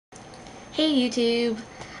Hey YouTube!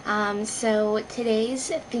 So today's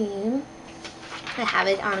theme, I have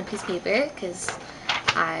it on a piece of paper because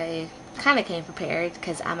I kind of came prepared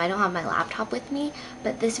because I don't have my laptop with me,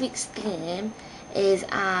 but this week's theme is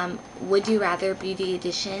Would You Rather Beauty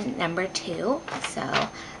Edition number 2. So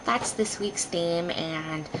that's this week's theme,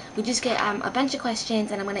 and we just get a bunch of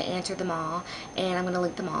questions and I'm going to answer them all, and I'm going to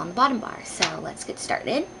link them all on the bottom bar. So let's get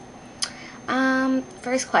started.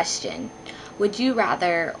 First question. Would you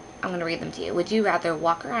rather, I'm going to read them to you. Would you rather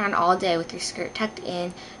walk around all day with your skirt tucked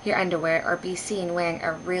in your underwear or be seen wearing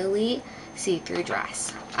a really see-through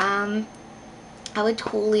dress? I would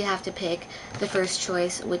totally have to pick the first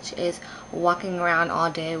choice, which is walking around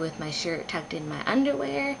all day with my shirt tucked in my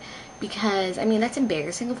underwear, because, I mean, that's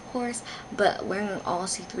embarrassing, of course, but wearing an all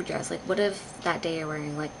see-through dress, like, what if that day you're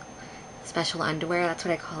wearing, like, special underwear, that's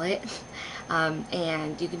what I call it,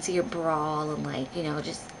 and you can see your bra and, like, you know,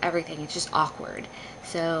 just everything. It's just awkward.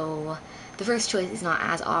 So the first choice is not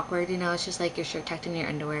as awkward, you know, it's just like your shirt tucked in your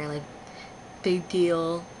underwear, like, big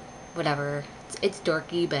deal, whatever. It's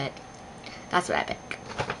dorky, but that's what I pick.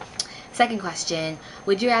 Second question,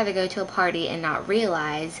 would you rather go to a party and not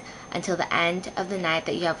realize until the end of the night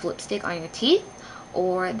that you have lipstick on your teeth,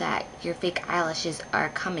 or that your fake eyelashes are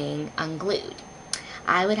coming unglued?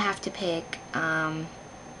 I would have to pick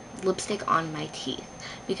lipstick on my teeth,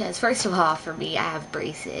 because first of all, for me, I have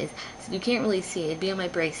braces, so you can't really see it. It'd be on my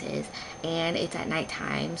braces, and it's at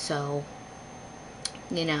nighttime, so,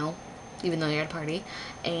 you know, even though you're at a party.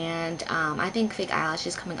 And I think fake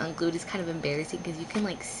eyelashes coming unglued is kind of embarrassing because you can,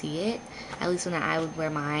 like, see it. At least when I would wear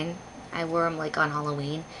mine, I wore them, like, on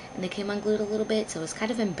Halloween, and they came unglued a little bit, so it was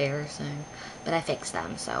kind of embarrassing, but I fixed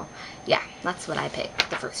them. So yeah, that's what I picked,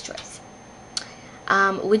 the first choice.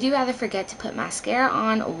 Would you rather forget to put mascara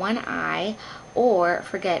on one eye or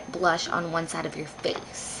forget blush on one side of your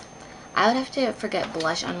face? I would have to forget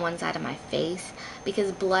blush on one side of my face,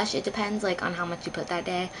 because blush, it depends, like, on how much you put that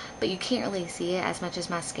day, but you can't really see it as much as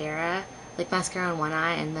mascara. Like, mascara on one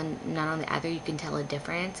eye and then none on the other, you can tell a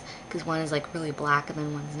difference, because one is, like, really black and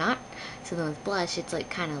then one's not. So then with blush, it's, like,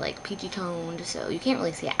 kind of, like, peachy toned, so you can't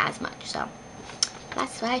really see it as much. So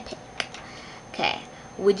that's what I pick. Okay.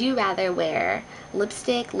 Would you rather wear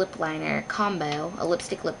lipstick lip liner combo, a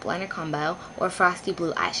lipstick lip liner combo, or frosty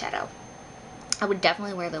blue eyeshadow? I would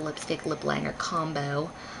definitely wear the lipstick lip liner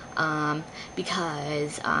combo,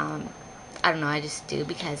 because, I don't know, I just do,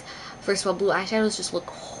 because, first of all, blue eyeshadows just look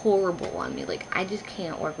horrible on me. Like, I just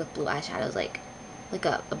can't work with blue eyeshadows. Like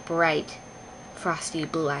a bright, frosty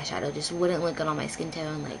blue eyeshadow just wouldn't look good on my skin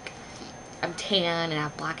tone. Like, I'm tan and I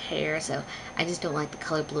have black hair, so I just don't like the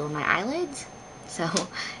color blue on my eyelids. So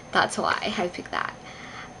that's why I picked that.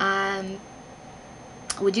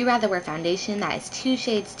 Would you rather wear foundation that is 2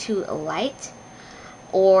 shades too light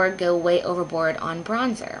or go way overboard on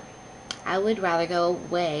bronzer? I would rather go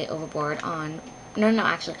way overboard on... No,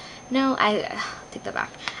 I take that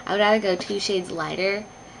back. I would rather go 2 shades lighter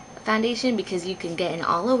foundation, because you can get an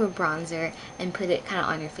all over bronzer and put it kind of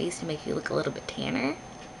on your face to make you look a little bit tanner.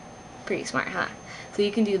 Pretty smart, huh? So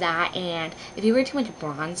you can do that, and if you wear too much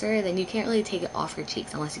bronzer, then you can't really take it off your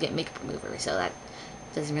cheeks unless you get makeup remover, so that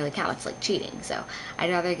doesn't really count. It's like cheating. So I'd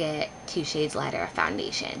rather get 2 shades lighter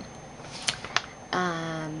foundation.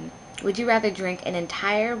 Would you rather drink an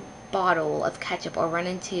entire bottle of ketchup or run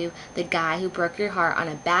into the guy who broke your heart on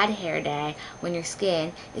a bad hair day when your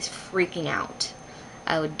skin is freaking out?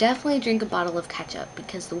 I would definitely drink a bottle of ketchup,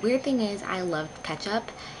 because the weird thing is I love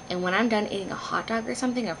ketchup, and when I'm done eating a hot dog or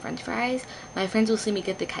something, or french fries, my friends will see me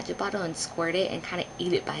get the ketchup bottle and squirt it and kind of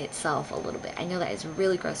eat it by itself a little bit. I know that is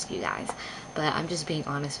really gross to you guys, but I'm just being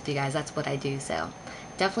honest with you guys. That's what I do. So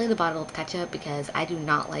definitely the bottle of ketchup, because I would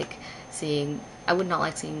not like seeing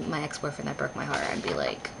my ex-boyfriend that broke my heart and be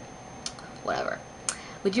like, whatever.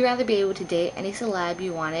 Would you rather be able to date any celeb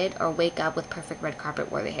you wanted or wake up with perfect red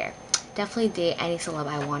carpet worthy hair? Definitely date any celeb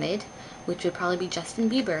I wanted, which would probably be Justin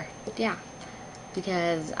Bieber. Yeah,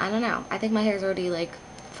 because I don't know, I think my hair is already, like,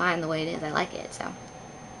 fine the way it is. I like it. So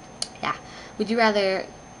yeah. Would you rather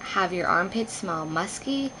have your armpits smell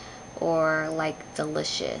musky or like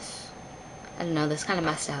delicious? I don't know, this kind of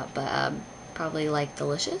messed up, but probably like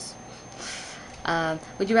delicious.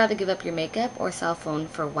 Would you rather give up your makeup or cell phone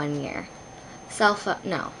for 1 year?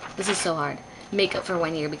 No, this is so hard. Makeup for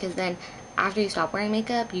 1 year, because then after you stop wearing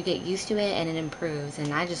makeup, you get used to it and it improves,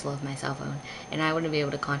 and I just love my cell phone, and I wouldn't be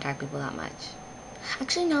able to contact people that much.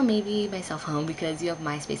 Actually, no, maybe my cell phone, because you have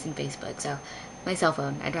MySpace and Facebook, so my cell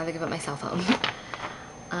phone. I'd rather give up my cell phone.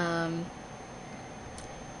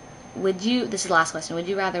 This is the last question, would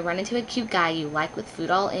you rather run into a cute guy you like with food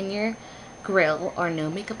all in your grill or no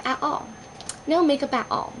makeup at all? no makeup at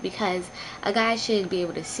all, because a guy should be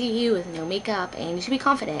able to see you with no makeup, and you should be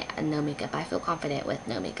confident in no makeup. I feel confident with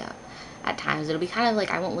no makeup. At times it'll be kind of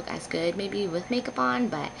like I won't look as good maybe with makeup on,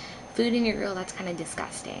 but food in your grill, that's kind of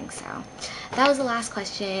disgusting. So that was the last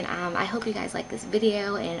question. I hope you guys like this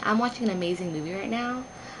video, and I'm watching an amazing movie right now.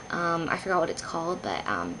 I forgot what it's called, but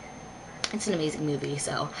it's an amazing movie,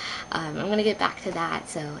 so I'm gonna get back to that.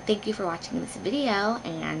 So thank you for watching this video,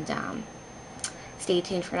 and stay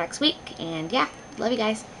tuned for next week. And yeah, love you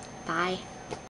guys. Bye.